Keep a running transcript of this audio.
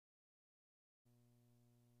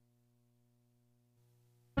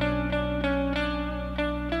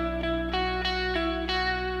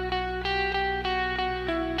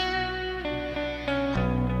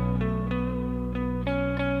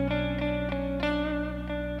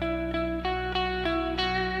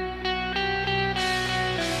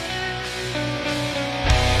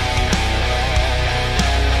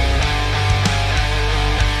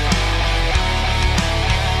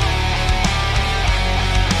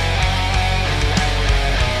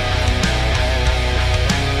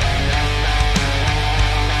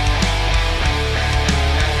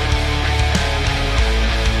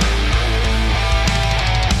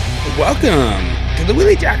Welcome to the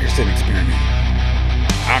Willie Jackerson Experiment.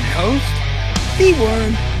 I'm your host, the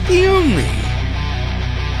one, the only,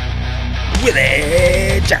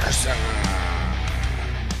 Willie Jackerson.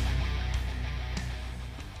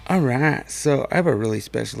 Alright, so I have a really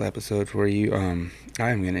special episode for you. I'm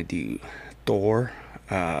going to do Thor,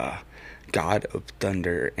 God of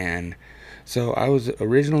Thunder. And so I was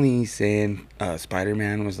originally saying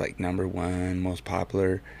Spider-Man was like number one, most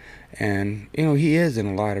popular. And, you know, he is in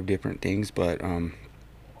a lot of different things, but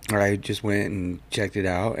I just went and checked it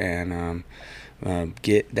out, and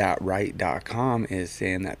GetThatRight.com is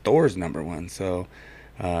saying that Thor's number one. So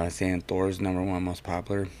saying Thor's number one most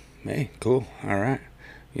popular, hey, cool, all right.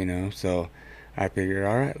 You know, so I figured,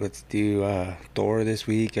 all right, let's do Thor this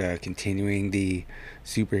week, continuing the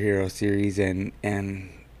superhero series. And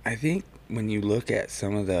I think when you look at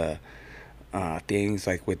some of the things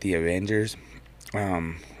like with the Avengers,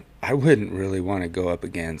 I wouldn't really want to go up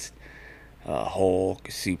against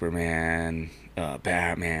Hulk, Superman,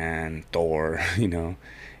 Batman, Thor, you know,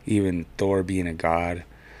 even Thor being a god.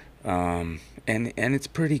 And it's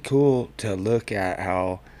pretty cool to look at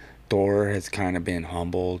how Thor has kind of been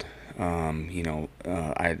humbled.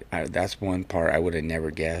 I that's one part I would have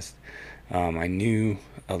never guessed. I knew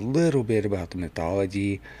a little bit about the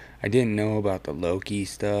mythology. I didn't know about the Loki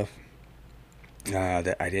stuff.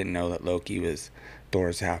 That I didn't know that Loki was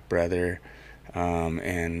Thor's half brother.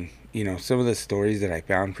 And you know, some of the stories that I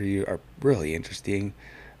found for you are really interesting.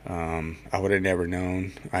 I would have never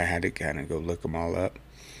known. I had to kind of go look them all up.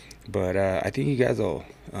 But I think you guys will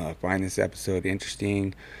find this episode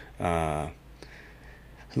interesting. Lars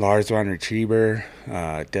von Retrieber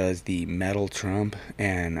does the Metal Trump,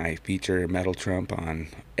 and I feature Metal Trump on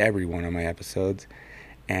every one of my episodes.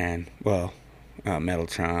 And, well, Metal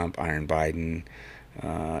Trump, Iron Biden,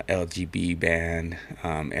 LGB band,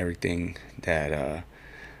 everything that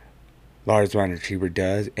Lars von Retrieber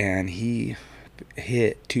does. And he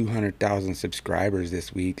hit 200,000 subscribers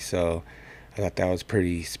this week, so I thought that was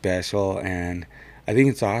pretty special, and I think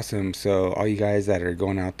it's awesome. So all you guys that are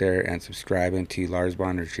going out there and subscribing to Lars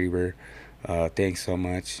von Retrieber, thanks so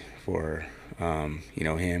much for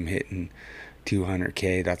him hitting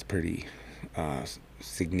 200K. That's pretty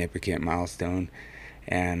significant milestone.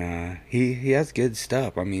 And he has good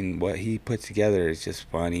stuff. I mean, what he puts together is just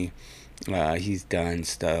funny. He's done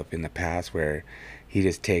stuff in the past where he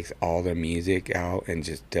just takes all the music out and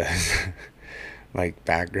just does like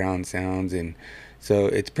background sounds, and so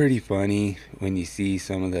it's pretty funny when you see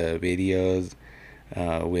some of the videos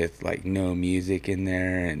with like no music in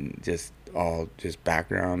there and just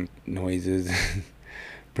background noises.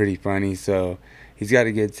 Pretty funny. So he's got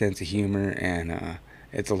a good sense of humor, and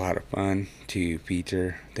it's a lot of fun to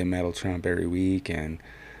feature the Metal Trump every week. And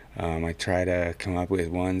I try to come up with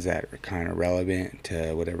ones that are kind of relevant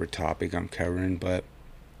to whatever topic I'm covering. But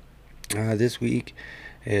this week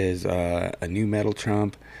is a new Metal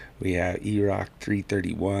Trump. We have E-Rock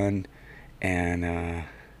 331 and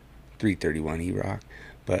 331 E-Rock.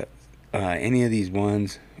 But any of these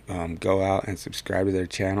ones, go out and subscribe to their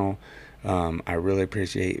channel. I really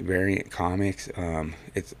appreciate Variant Comics.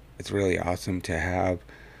 It's really awesome to have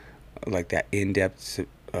like that in-depth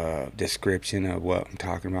description of what I'm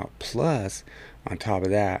talking about. Plus, on top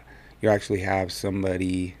of that, you actually have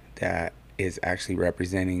somebody that is actually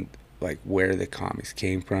representing like where the comics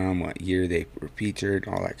came from, what year they were featured,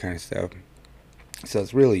 all that kind of stuff. So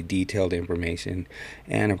it's really detailed information.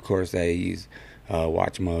 And of course I use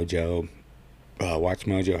Watch Mojo. Watch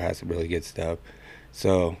Mojo has some really good stuff.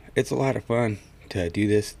 So it's a lot of fun to do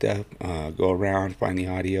this stuff. Go around, find the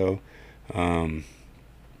audio,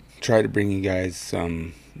 try to bring you guys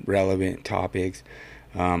some relevant topics.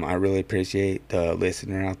 I really appreciate the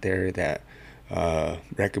listener out there that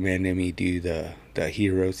recommended me do the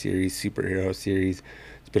hero series, superhero series.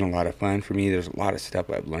 It's been a lot of fun for me. There's a lot of stuff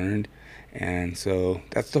I've learned, and so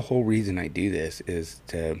that's the whole reason I do this, is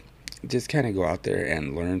to just kind of go out there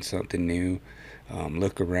and learn something new,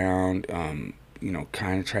 look around,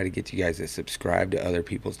 kind of try to get you guys to subscribe to other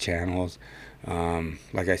people's channels.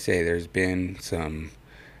 Like I say, there's been some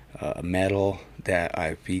metal that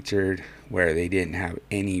I featured where they didn't have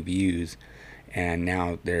any views, and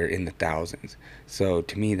now they're in the thousands. So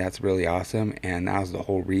to me, that's really awesome, and that was the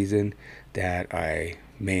whole reason that I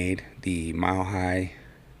made the Mile High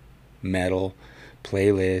Metal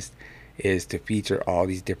playlist, is to feature all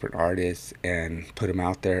these different artists and put them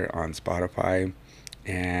out there on Spotify.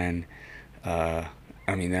 And I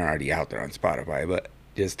mean, they're already out there on Spotify, but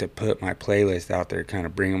just to put my playlist out there, kind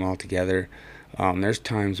of bring them all together. There's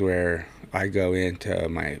times where I go into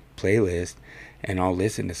my playlist and I'll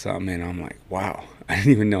listen to something and I'm like, wow, I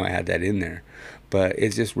didn't even know I had that in there. But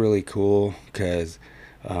it's just really cool because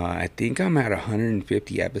I think I'm at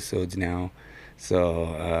 150 episodes now.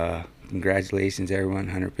 So congratulations, everyone,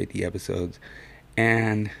 150 episodes.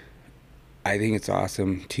 And I think it's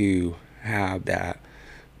awesome to have that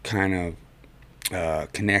kind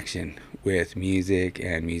of connection with music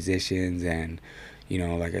and musicians. And,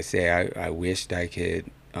 like I say, I wished I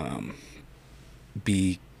could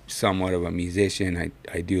be somewhat of a musician.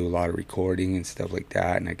 I do a lot of recording and stuff like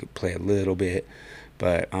that, and I could play a little bit,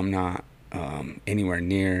 but I'm not anywhere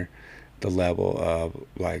near the level of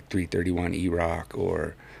like 331 E-Rock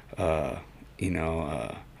or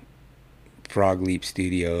Frog Leap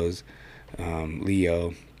Studios,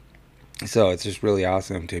 Leo. So it's just really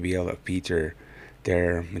awesome to be able to feature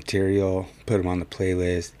their material, put them on the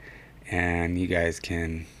playlist, and you guys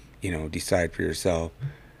can decide for yourself.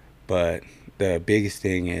 But the biggest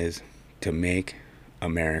thing is to make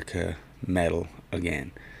America metal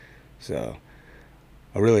again. So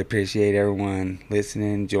I really appreciate everyone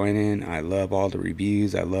listening, joining. I love all the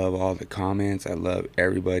reviews. I love all the comments. I love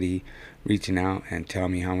everybody reaching out and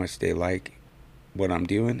telling me how much they like what I'm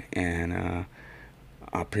doing. And I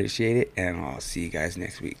appreciate it. And I'll see you guys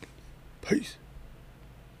next week. Peace.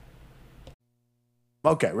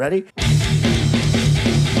 Okay, ready?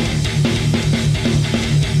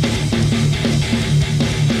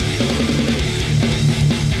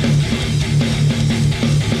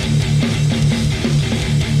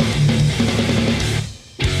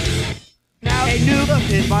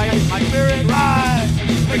 In my spirit rise,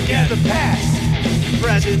 forget the past,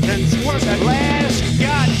 present and worse at last.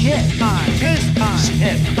 Got hit time, piss time,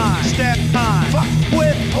 hit time, step time, fuck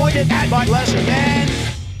with pointed at my lesser man.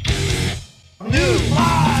 New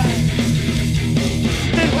life,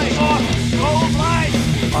 then place off, old life,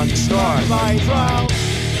 unstart my trial.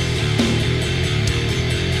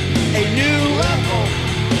 A new level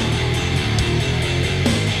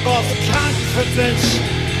of confidence.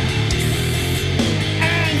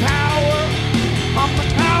 Power, I'm the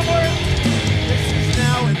power. This is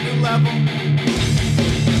now a new level.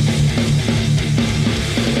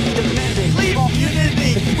 Demanding, leave off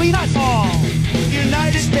unity between us all.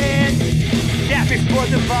 United stand, death before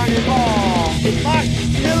divine and all. In my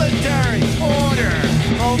military order,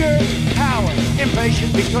 hunger, power,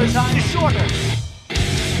 impatient because I'm shorter.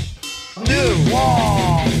 New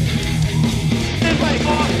wall, then break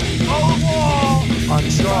off, old wall.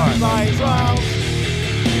 Uncharted by trial.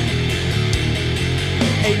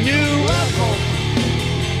 A new level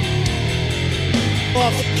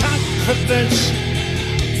of confidence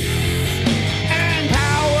and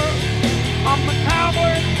power. I'm the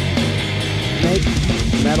power. Make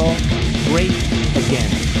metal great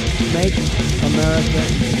again. Make America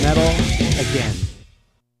metal again.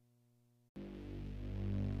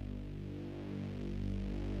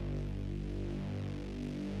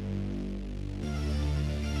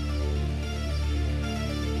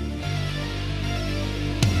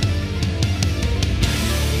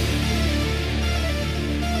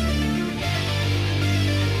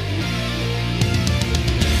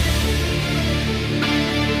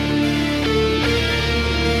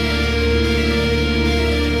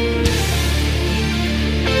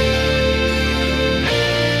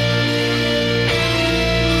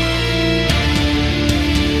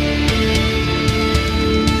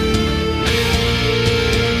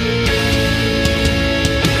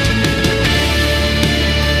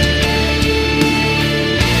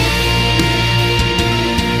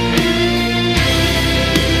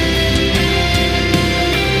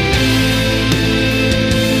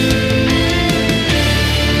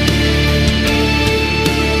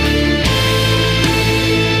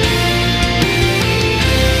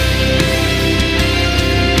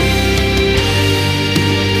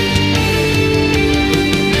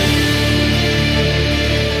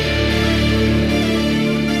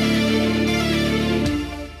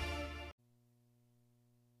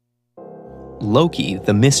 Loki,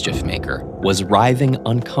 the Mischief Maker, was writhing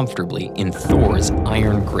uncomfortably in Thor's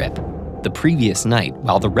iron grip. The previous night,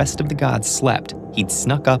 while the rest of the gods slept, he'd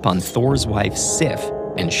snuck up on Thor's wife Sif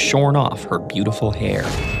and shorn off her beautiful hair.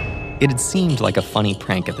 It had seemed like a funny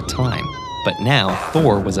prank at the time, but now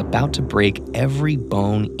Thor was about to break every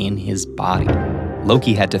bone in his body.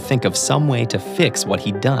 Loki had to think of some way to fix what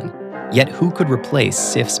he'd done. Yet who could replace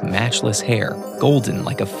Sif's matchless hair, golden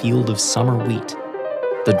like a field of summer wheat?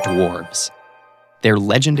 The dwarves. Their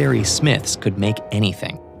legendary smiths could make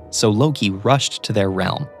anything, so Loki rushed to their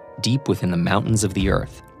realm, deep within the mountains of the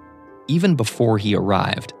earth. Even before he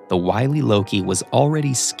arrived, the wily Loki was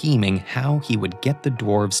already scheming how he would get the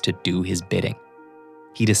dwarves to do his bidding.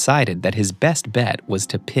 He decided that his best bet was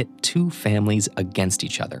to pit two families against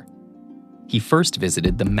each other. he first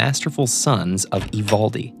visited the masterful sons of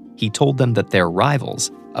Ivaldi. He told them that their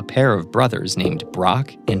rivals, a pair of brothers named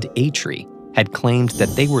Brock and Atri, had claimed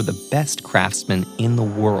that they were the best craftsmen in the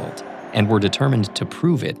world and were determined to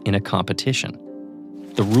prove it in a competition.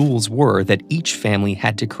 The rules were that each family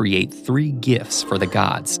had to create 3 gifts for the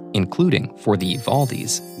gods, including, for the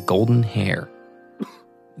Ivaldis, golden hair.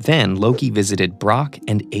 Then Loki visited Brock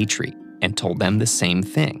and Atri and told them the same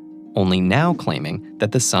thing, only now claiming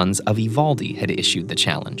that the sons of Ivaldi had issued the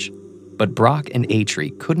challenge. But Brock and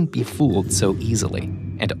Atri couldn't be fooled so easily,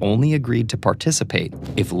 and only agreed to participate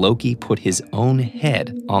if Loki put his own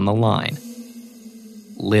head on the line.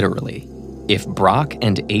 Literally, if Brock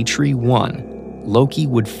and Atri won, Loki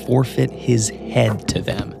would forfeit his head to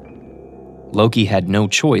them. Loki had no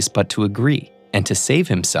choice but to agree, and to save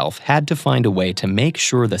himself had to find a way to make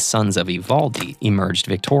sure the sons of Ivaldi emerged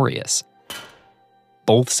victorious.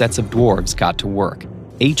 Both sets of dwarves got to work.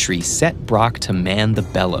 Atri set Brock to man the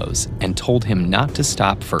bellows and told him not to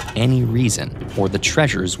stop for any reason, or the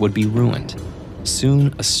treasures would be ruined.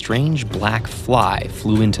 Soon, a strange black fly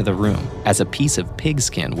flew into the room. As a piece of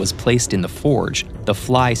pigskin was placed in the forge, the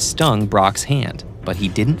fly stung Brock's hand, but he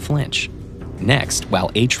didn't flinch. Next,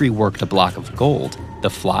 while Atri worked a block of gold, the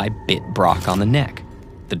fly bit Brock on the neck.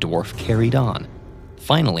 The dwarf carried on.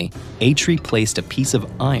 Finally, Atri placed a piece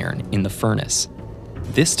of iron in the furnace.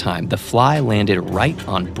 This time, the fly landed right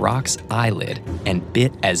on Brock's eyelid and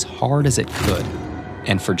bit as hard as it could.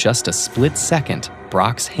 And for just a split second,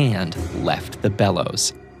 Brock's hand left the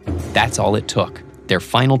bellows. That's all it took. Their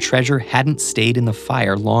final treasure hadn't stayed in the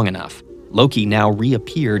fire long enough. Loki now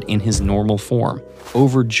reappeared in his normal form,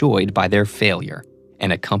 overjoyed by their failure,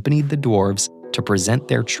 and accompanied the dwarves to present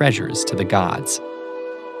their treasures to the gods.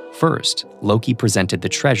 First, Loki presented the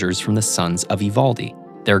treasures from the sons of Ivaldi.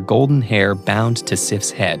 Their golden hair bound to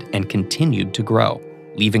Sif's head and continued to grow,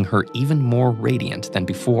 leaving her even more radiant than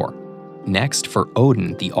before. Next, for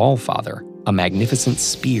Odin, the Allfather, a magnificent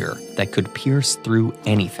spear that could pierce through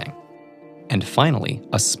anything. And finally,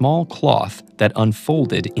 a small cloth that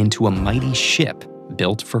unfolded into a mighty ship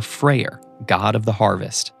built for Freyr, god of the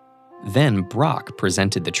harvest. Then Brock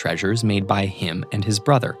presented the treasures made by him and his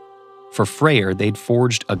brother. For Freyr, they'd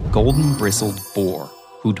forged a golden-bristled boar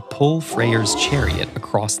who'd pull Freyr's chariot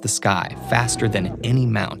across the sky faster than any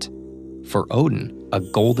mount. For Odin, a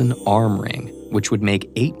golden arm ring, which would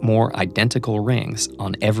make 8 more identical rings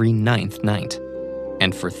on every 9th night.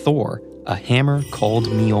 And for Thor, a hammer called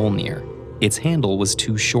Mjolnir. Its handle was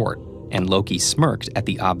too short, and Loki smirked at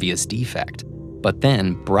the obvious defect. But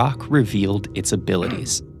then Brock revealed its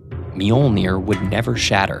abilities. Mjolnir would never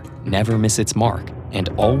shatter, never miss its mark, and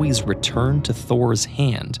always return to Thor's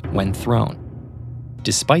hand when thrown.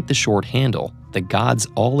 Despite the short handle, the gods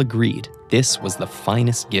all agreed this was the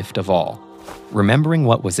finest gift of all. Remembering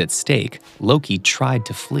what was at stake, Loki tried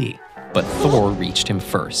to flee, but Thor reached him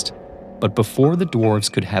first. But before the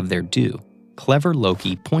dwarves could have their due, clever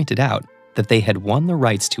Loki pointed out that they had won the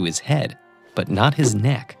rights to his head, but not his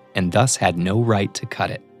neck, and thus had no right to cut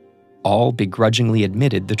it. All begrudgingly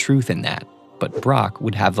admitted the truth in that, but Brock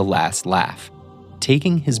would have the last laugh.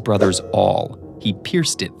 Taking his brother's awl, he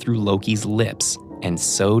pierced it through Loki's lips and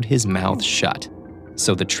sewed his mouth shut,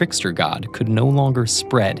 so the trickster god could no longer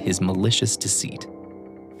spread his malicious deceit.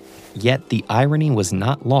 Yet the irony was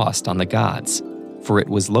not lost on the gods, for it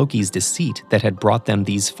was Loki's deceit that had brought them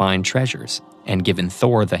these fine treasures, and given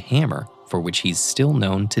Thor the hammer for which he's still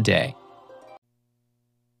known today.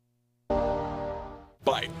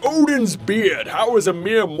 By Odin's beard, how is a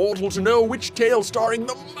mere mortal to know which tale starring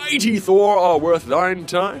the mighty Thor are worth thine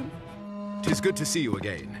time? 'Tis good to see you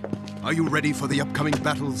again. Are you ready for the upcoming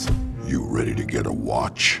battles? You ready to get a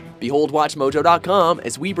watch? Behold WatchMojo.com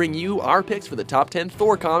as we bring you our picks for the top 10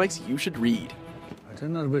 Thor comics you should read. I do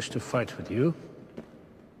not wish to fight with you.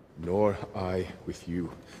 Nor I with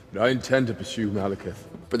you, but I intend to pursue Malekith.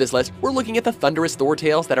 For this list, we're looking at the thunderous Thor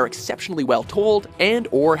tales that are exceptionally well told and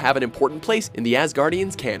or have an important place in the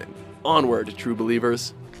Asgardians canon. Onward, true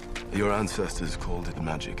believers. Your ancestors called it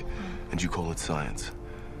magic, and you call it science.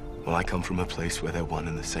 Well, I come from a place where they're one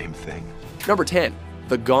and the same thing. Number 10,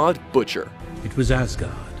 The God Butcher. It was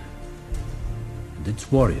Asgard and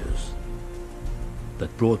its warriors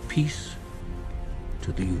that brought peace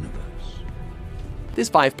to the universe. This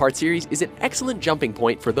 5-part series is an excellent jumping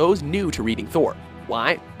point for those new to reading Thor.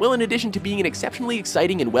 Why? Well, in addition to being an exceptionally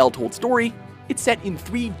exciting and well-told story, it's set in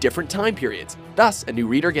 3 different time periods. Thus, a new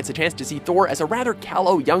reader gets a chance to see Thor as a rather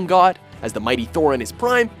callow young god, as the mighty Thor in his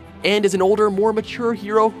prime, and as an older, more mature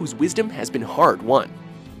hero whose wisdom has been hard-won.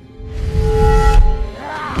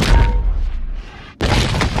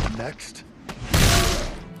 Next.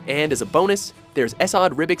 And as a bonus, there's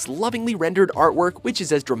Esad Ribick's lovingly rendered artwork, which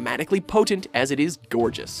is as dramatically potent as it is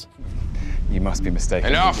gorgeous. You must be mistaken.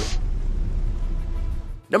 Enough!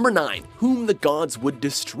 Number 9. Whom the Gods Would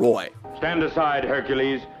Destroy. Stand aside,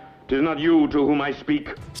 Hercules. 'Tis not you to whom I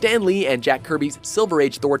speak. Stan Lee and Jack Kirby's Silver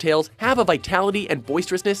Age Thor tales have a vitality and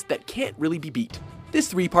boisterousness that can't really be beat.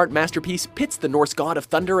 This 3-part masterpiece pits the Norse god of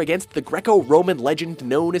thunder against the Greco-Roman legend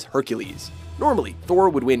known as Hercules. Normally, Thor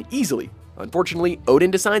would win easily. Unfortunately, Odin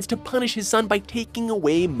decides to punish his son by taking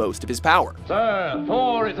away most of his power. Sir,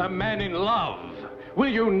 Thor is a man in love. Will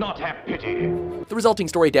you not have pity? The resulting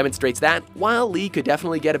story demonstrates that, while Lee could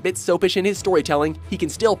definitely get a bit soapish in his storytelling, he can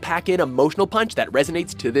still pack in emotional punch that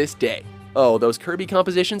resonates to this day. Oh, those Kirby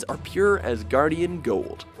compositions are pure Asgardian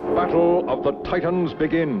gold. Battle of the Titans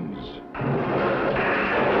begins.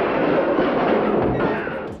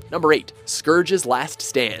 Number 8. Scourge's Last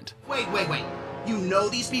Stand. Wait. You know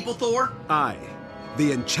these people, Thor? Aye,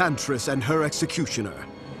 the Enchantress and her executioner.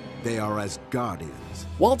 They are Asgardians.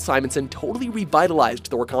 Walt Simonson totally revitalized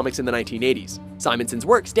Thor comics in the 1980s. Simonson's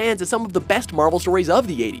work stands as some of the best Marvel stories of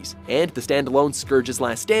the 80s, and the standalone Scourge's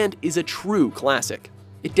Last Stand is a true classic.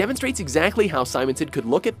 It demonstrates exactly how Simonson could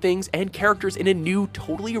look at things and characters in a new,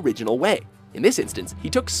 totally original way. In this instance, he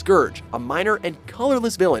took Scourge, a minor and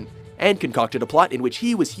colorless villain, and concocted a plot in which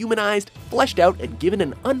he was humanized, fleshed out, and given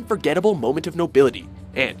an unforgettable moment of nobility.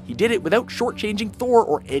 And he did it without shortchanging Thor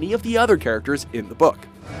or any of the other characters in the book.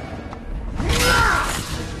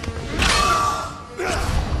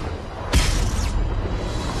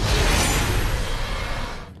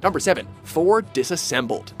 Number 7. Thor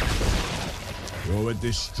Disassembled. You're a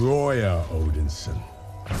destroyer, Odinson.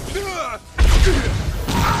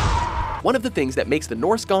 One of the things that makes the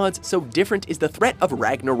Norse gods so different is the threat of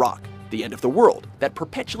Ragnarok, the end of the world, that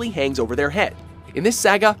perpetually hangs over their head. In this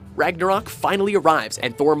saga, Ragnarok finally arrives,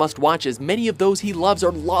 and Thor must watch as many of those he loves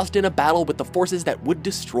are lost in a battle with the forces that would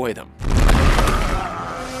destroy them.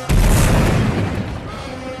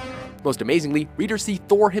 Most amazingly, readers see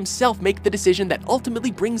Thor himself make the decision that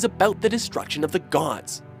ultimately brings about the destruction of the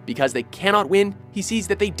gods. Because they cannot win, he sees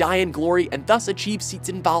that they die in glory and thus achieve seats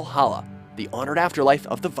in Valhalla, the honored afterlife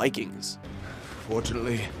of the Vikings.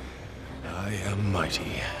 Fortunately, I am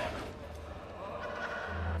mighty.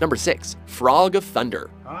 Number 6. Frog of Thunder.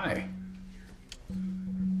 Hi.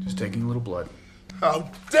 Just taking a little blood. How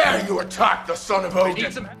dare you attack the son of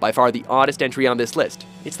Odin! By far the oddest entry on this list.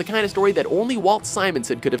 It's the kind of story that only Walt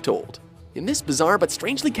Simonson could have told. In this bizarre but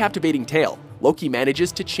strangely captivating tale, Loki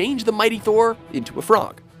manages to change the mighty Thor into a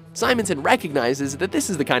frog. Simonson recognizes that this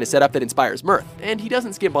is the kind of setup that inspires mirth, and he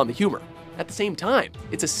doesn't skimp on the humor. At the same time,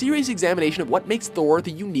 it's a serious examination of what makes Thor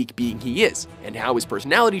the unique being he is, and how his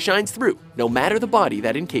personality shines through, no matter the body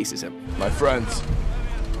that encases him. My friends,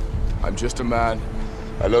 I'm just a man.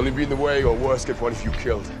 I'll only be in the way, or worse, get one of you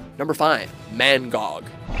killed. Number 5. Mangog.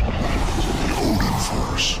 The Odin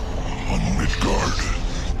force on Midgard.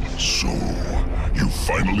 So, you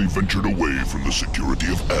finally ventured away from the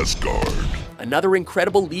security of Asgard. Another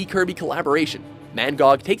incredible Lee Kirby collaboration.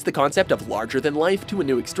 Mangog takes the concept of larger-than-life to a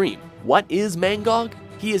new extreme. What is Mangog?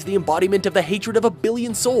 He is the embodiment of the hatred of a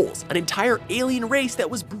billion souls, an entire alien race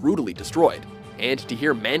that was brutally destroyed. And to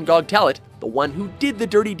hear Mangog tell it, the one who did the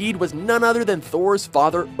dirty deed was none other than Thor's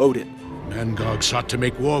father, Odin. Mangog sought to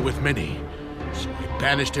make war with many, so he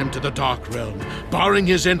banished him to the Dark Realm, barring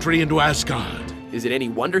his entry into Asgard. Is it any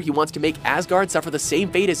wonder he wants to make Asgard suffer the same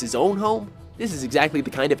fate as his own home? This is exactly the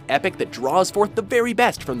kind of epic that draws forth the very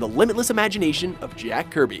best from the limitless imagination of Jack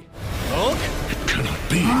Kirby. Hulk? It cannot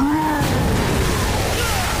be.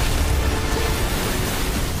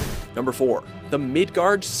 Number 4. The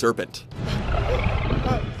Midgard Serpent.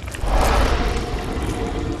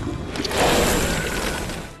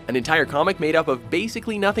 An entire comic made up of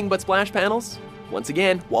basically nothing but splash panels? Once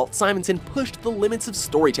again, Walt Simonson pushed the limits of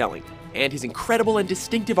storytelling, and his incredible and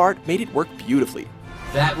distinctive art made it work beautifully.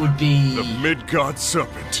 That would be... The Midgard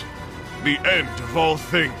Serpent. The end of all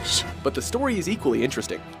things. But the story is equally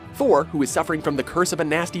interesting. Thor, who is suffering from the curse of a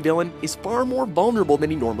nasty villain, is far more vulnerable than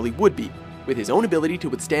he normally would be. With his own ability to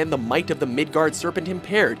withstand the might of the Midgard Serpent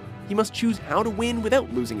impaired, he must choose how to win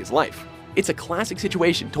without losing his life. It's a classic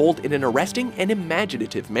situation told in an arresting and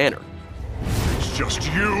imaginative manner. It's just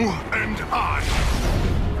you and I.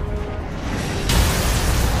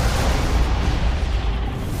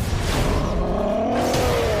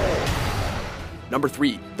 Number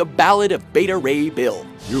 3. The Ballad of Beta Ray Bill.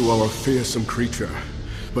 You are a fearsome creature,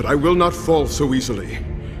 but I will not fall so easily.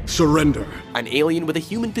 Surrender. An alien with a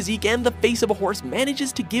human physique and the face of a horse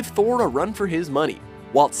manages to give Thor a run for his money.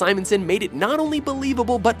 Walt Simonson made it not only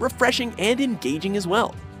believable but refreshing and engaging as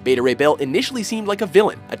well. Beta Ray Bill initially seemed like a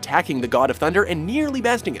villain, attacking the God of Thunder and nearly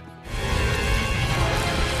besting him.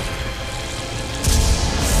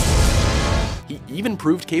 even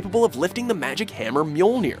proved capable of lifting the magic hammer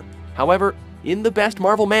Mjolnir. However, in the best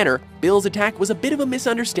Marvel manner, Bill's attack was a bit of a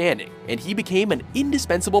misunderstanding, and he became an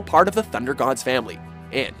indispensable part of the Thunder God's family.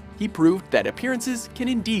 And he proved that appearances can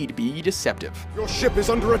indeed be deceptive. Your ship is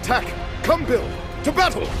under attack. Come, Bill, to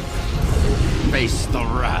battle! Face the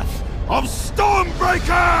wrath of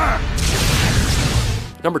Stormbreaker!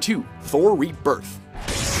 Number 2, Thor Rebirth.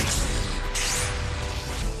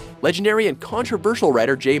 Legendary and controversial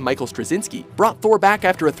writer J. Michael Straczynski brought Thor back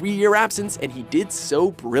after a 3-year absence, and he did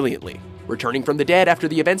so brilliantly. Returning from the dead after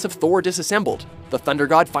the events of Thor Disassembled, the Thunder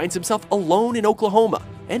God finds himself alone in Oklahoma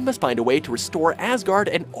and must find a way to restore Asgard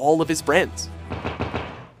and all of his friends.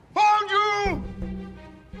 Found you!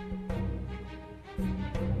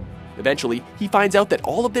 Eventually, he finds out that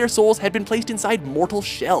all of their souls had been placed inside mortal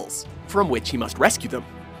shells, from which he must rescue them.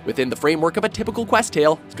 Within the framework of a typical quest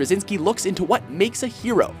tale, Straczynski looks into what makes a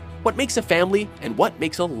hero, what makes a family, and what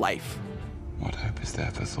makes a life. What hope is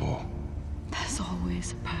there for Thor? There's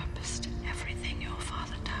always a purpose to everything your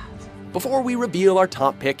father does. Before we reveal our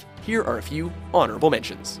top pick, here are a few honorable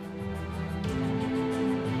mentions.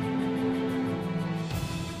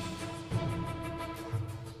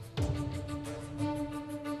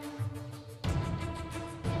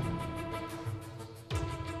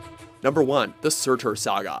 Number 1, the Surtur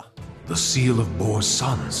Saga. The seal of Bor's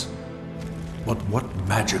sons. But what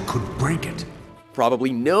magic could break it?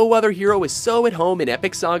 Probably no other hero is so at home in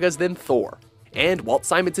epic sagas than Thor. And Walt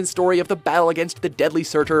Simonson's story of the battle against the deadly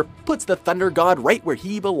Surtur puts the Thunder God right where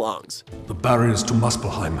he belongs. The barriers to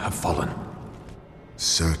Muspelheim have fallen.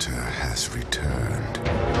 Surtur has returned.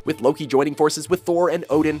 With Loki joining forces with Thor and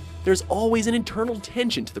Odin, there's always an internal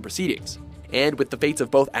tension to the proceedings. And with the fates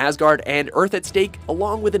of both Asgard and Earth at stake,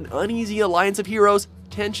 along with an uneasy alliance of heroes,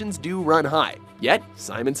 tensions do run high. Yet,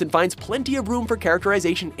 Simonson finds plenty of room for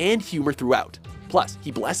characterization and humor throughout. Plus,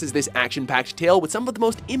 he blesses this action-packed tale with some of the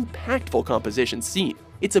most impactful compositions seen.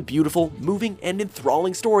 It's a beautiful, moving, and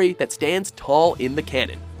enthralling story that stands tall in the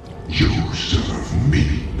canon. You serve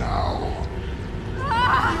me now.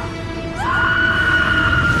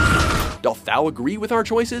 Doth thou agree with our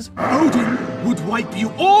choices? Odin would wipe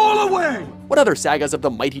you all away! What other sagas of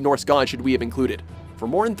the mighty Norse god should we have included? For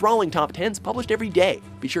more enthralling top 10s published every day,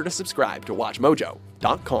 be sure to subscribe to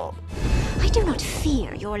WatchMojo.com. I do not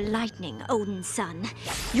fear your lightning, Odin's son.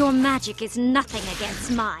 Your magic is nothing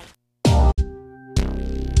against mine.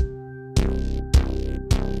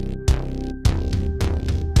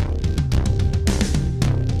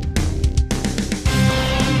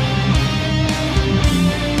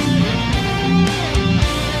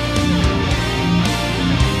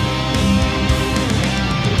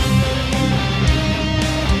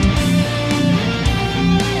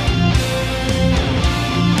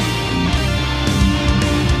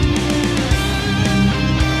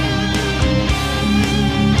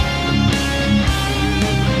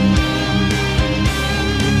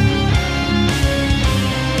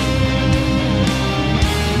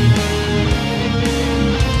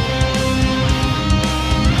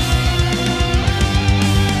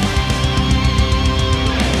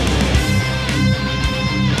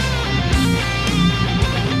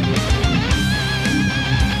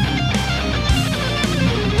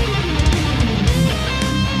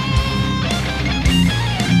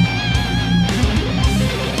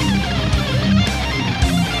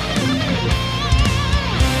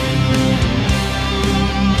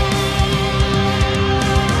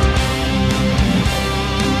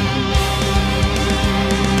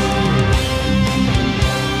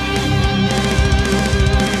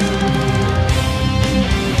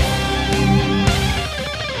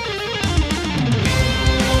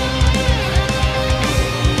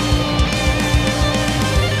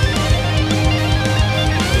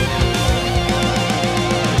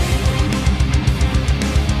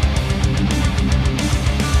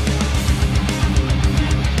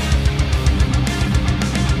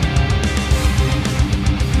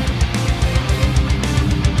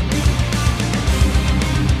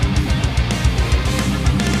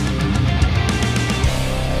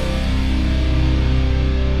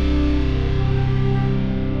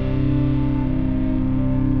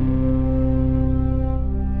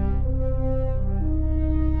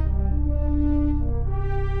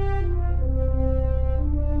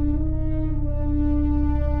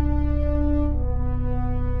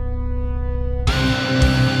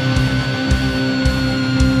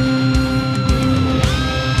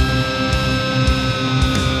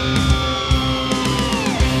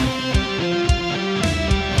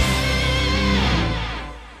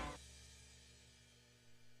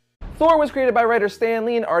 Thor was created by writer Stan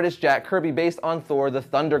Lee and artist Jack Kirby based on Thor, the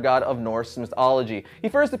thunder god of Norse mythology. He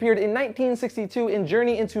first appeared in 1962 in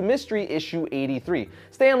Journey into Mystery issue 83.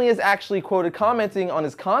 Stan Lee is actually quoted commenting on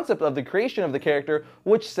his concept of the creation of the character,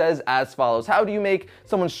 which says as follows: "How do you make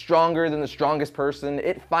someone stronger than the strongest person?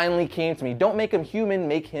 It finally came to me. Don't make him human,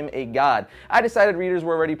 make him a god." I decided readers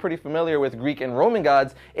were already pretty familiar with Greek and Roman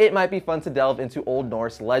gods. It might be fun to delve into Old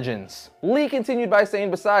Norse legends. Lee continued by saying,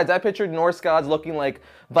 "Besides, I pictured Norse gods looking like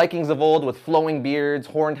Vikings of old with flowing beards,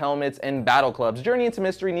 horned helmets, and battle clubs. Journey into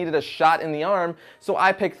Mystery needed a shot in the arm, so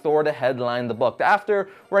I picked Thor to headline the book. After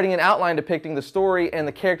writing an outline depicting the story and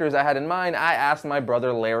the characters I had in mind, I asked my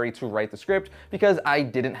brother Larry to write the script because I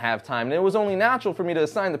didn't have time, and it was only natural for me to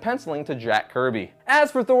assign the penciling to Jack Kirby." As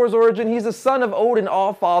for Thor's origin, he's the son of Odin,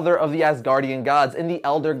 all-father of the Asgardian gods, and the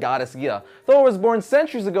elder goddess Gia. Thor was born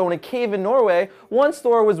centuries ago in a cave in Norway. Once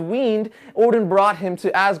Thor was weaned, Odin brought him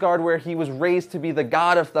to Asgard, where he was raised to be the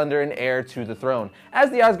god of thunder and heir to the throne.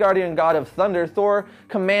 As the Asgardian god of thunder, Thor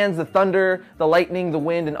commands the thunder, the lightning, the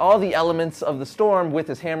wind, and all the elements of the storm with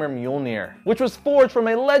his hammer Mjolnir, which was forged from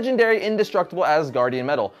a legendary indestructible Asgardian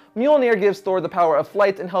metal. Mjolnir gives Thor the power of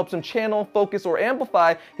flight and helps him channel, focus, or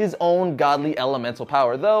amplify his own godly elemental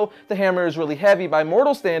power. Though the hammer is really heavy by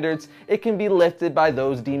mortal standards, it can be lifted by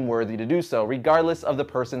those deemed worthy to do so, regardless of the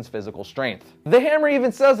person's physical strength. The hammer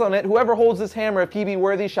even says on it, "Whoever holds this hammer, if he be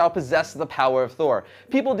worthy, shall possess the power of Thor."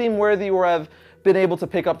 People deemed worthy or have been able to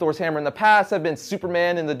pick up Thor's hammer in the past have been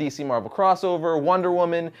Superman in the DC Marvel crossover, Wonder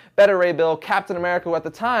Woman, Beta Ray Bill, Captain America, who at the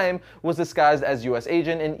time was disguised as US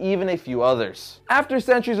agent, and even a few others. After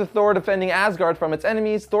centuries of Thor defending Asgard from its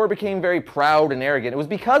enemies, Thor became very proud and arrogant. It was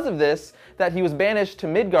because of this that he was banished to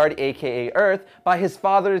Midgard, aka Earth, by his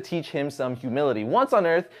father to teach him some humility. Once on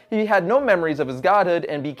Earth, he had no memories of his godhood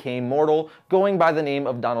and became mortal, going by the name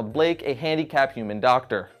of Donald Blake, a handicapped human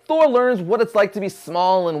doctor. Thor learns what it's like to be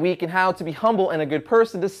small and weak and how to be humble and a good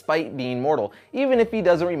person despite being mortal, even if he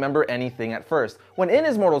doesn't remember anything at first. When in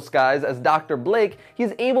his mortal disguise as Dr. Blake,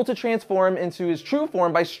 he's able to transform into his true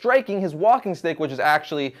form by striking his walking stick, which is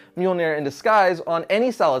actually Mjolnir in disguise, on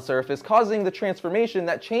any solid surface, causing the transformation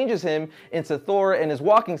that changes him into Thor and his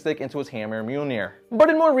walking stick into his hammer Mjolnir. But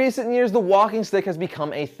in more recent years, the walking stick has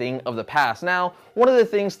become a thing of the past. Now, one of the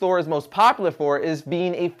things Thor is most popular for is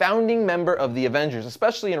being a founding member of the Avengers,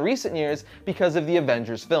 especially in recent years because of the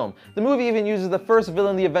Avengers film. The movie even uses the first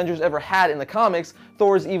villain the Avengers ever had in the comics,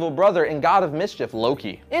 Thor's evil brother and god of mischief,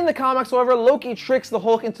 Loki. In the comics, however, Loki tricks the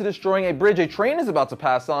Hulk into destroying a bridge a train is about to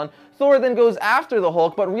pass on. Thor then goes after the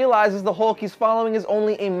Hulk, but realizes the Hulk he's following is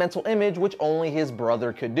only a mental image, which only his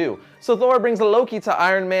brother could do. So Thor brings Loki to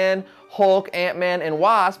Iron Man, Hulk, Ant-Man, and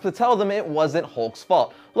Wasp to tell them it wasn't Hulk's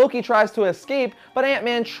fault. Loki tries to escape, but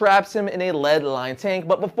Ant-Man traps him in a lead-lined tank,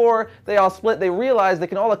 but before they all split, they realize they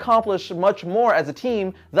can all accomplish much more as a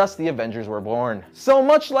team, thus the Avengers were born. So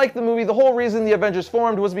much like the movie, the whole reason the Avengers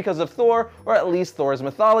formed was because of Thor, or at least Thor's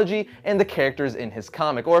mythology, and the characters in his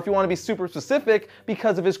comic, or if you want to be super specific,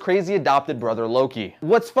 because of his crazy adopted brother Loki.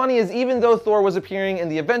 What's funny is even though Thor was appearing in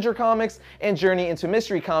the Avenger comics and Journey into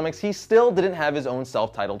Mystery comics, he still didn't have his own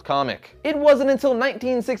self-titled comic. It wasn't until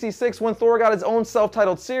 1966 when Thor got his own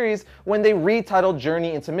self-titled series when they retitled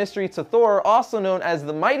Journey into Mystery to Thor, also known as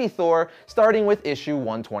The Mighty Thor, starting with issue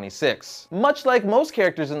 126. Much like most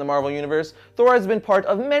characters in the Marvel Universe, Thor has been part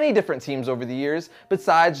of many different teams over the years,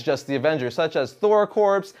 besides just the Avengers, such as Thor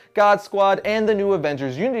Corps, God Squad, and the new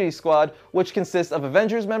Avengers Unity Squad, which consists of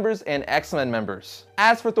Avengers members and X-Men members.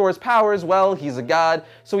 As for Thor's powers, well, he's a god,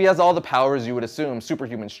 so he has all the powers you would assume: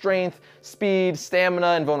 superhuman strength, speed,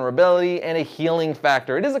 stamina, invulnerability, and a healing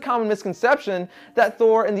factor. It is a common misconception that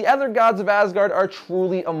Thor and the other gods of Asgard are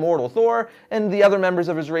truly immortal. Thor and the other members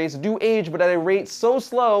of his race do age, but at a rate so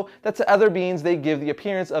slow that to other beings they give the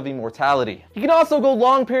appearance of immortality. He can also go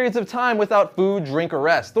long periods of time without food, drink, or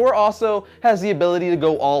rest. Thor also has the ability to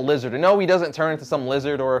go all lizard. And no, he doesn't turn into some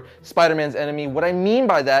lizard or Spider-Man's enemy. What I mean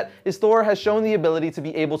by that is Thor has shown the ability to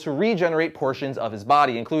be able to regenerate portions of his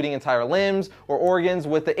body, including entire limbs or organs,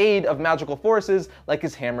 with the aid of magical forces like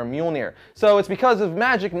his hammer Mjolnir. So it's because of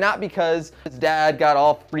magic, not because his dad got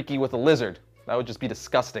all freaky with a lizard. That would just be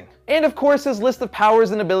disgusting. And of course, his list of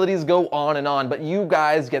powers and abilities go on, but you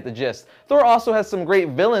guys get the gist. Thor also has some great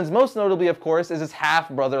villains, most notably, of course, is his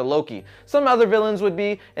half-brother Loki. Some other villains would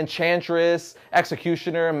be Enchantress,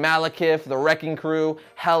 Executioner, Malekith, the Wrecking Crew,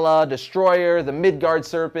 Hela, Destroyer, the Midgard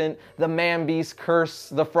Serpent, the Man-Beast, Curse,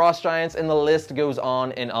 the Frost Giants, and the list goes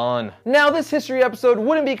on and on. Now, this history episode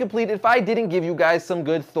wouldn't be complete if I didn't give you guys some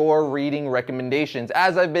good Thor reading recommendations,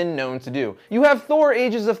 as I've been known to do. You have Thor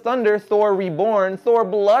Ages of Thunder, Thor Reborn, Thor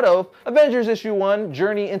Blood Oath, Avengers Issue 1,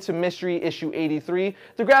 Journey into Mystery Issue 83,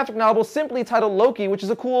 the graphic novel simply titled Loki, which is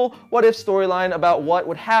a cool what-if storyline about what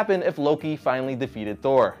would happen if Loki finally defeated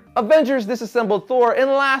Thor. Avengers Disassembled Thor,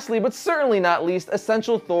 and lastly, but certainly not least,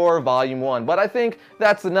 Essential Thor Volume 1. But I think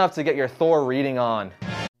that's enough to get your Thor reading on.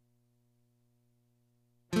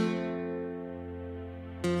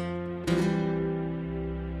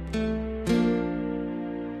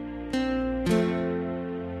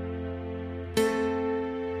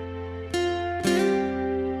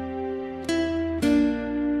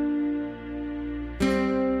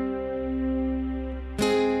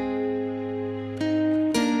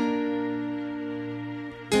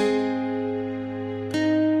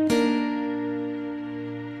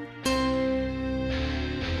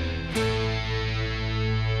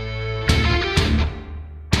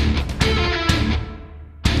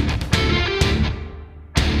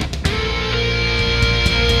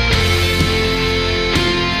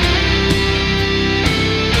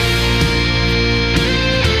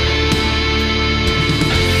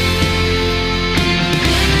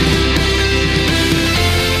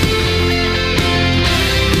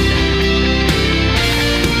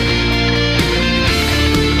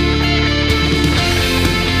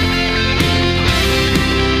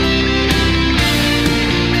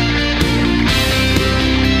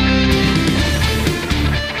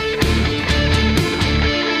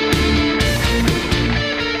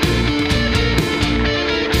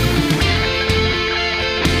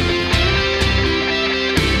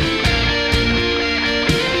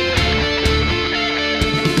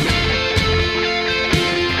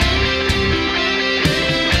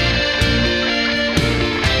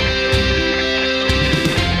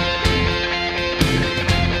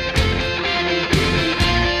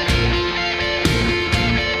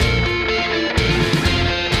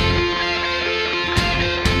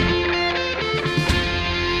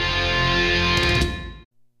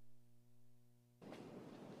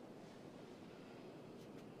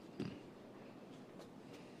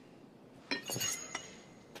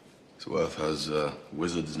 Swarth has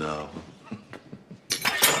wizards now.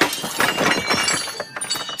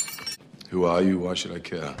 Who are you? Why should I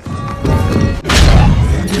care?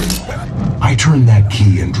 I turned that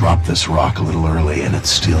key and dropped this rock a little early, and it's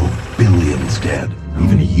still billions dead.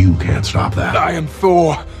 Even you can't stop that. I am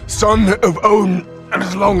Thor, son of Odin, and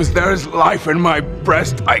as long as there is life in my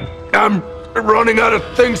breast, I am running out of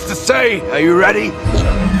things to say. Are you ready?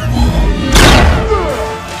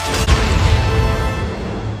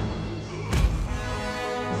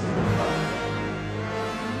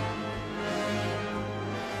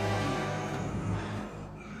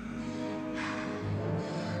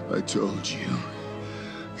 I told you.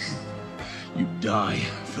 You'd die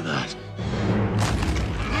for that.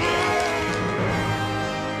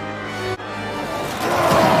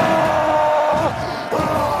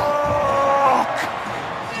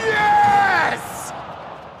 Yes!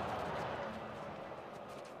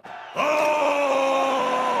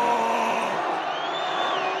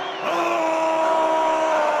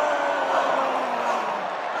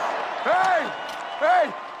 Hey!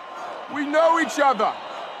 Hey! We know each other.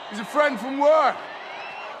 He's a friend from work.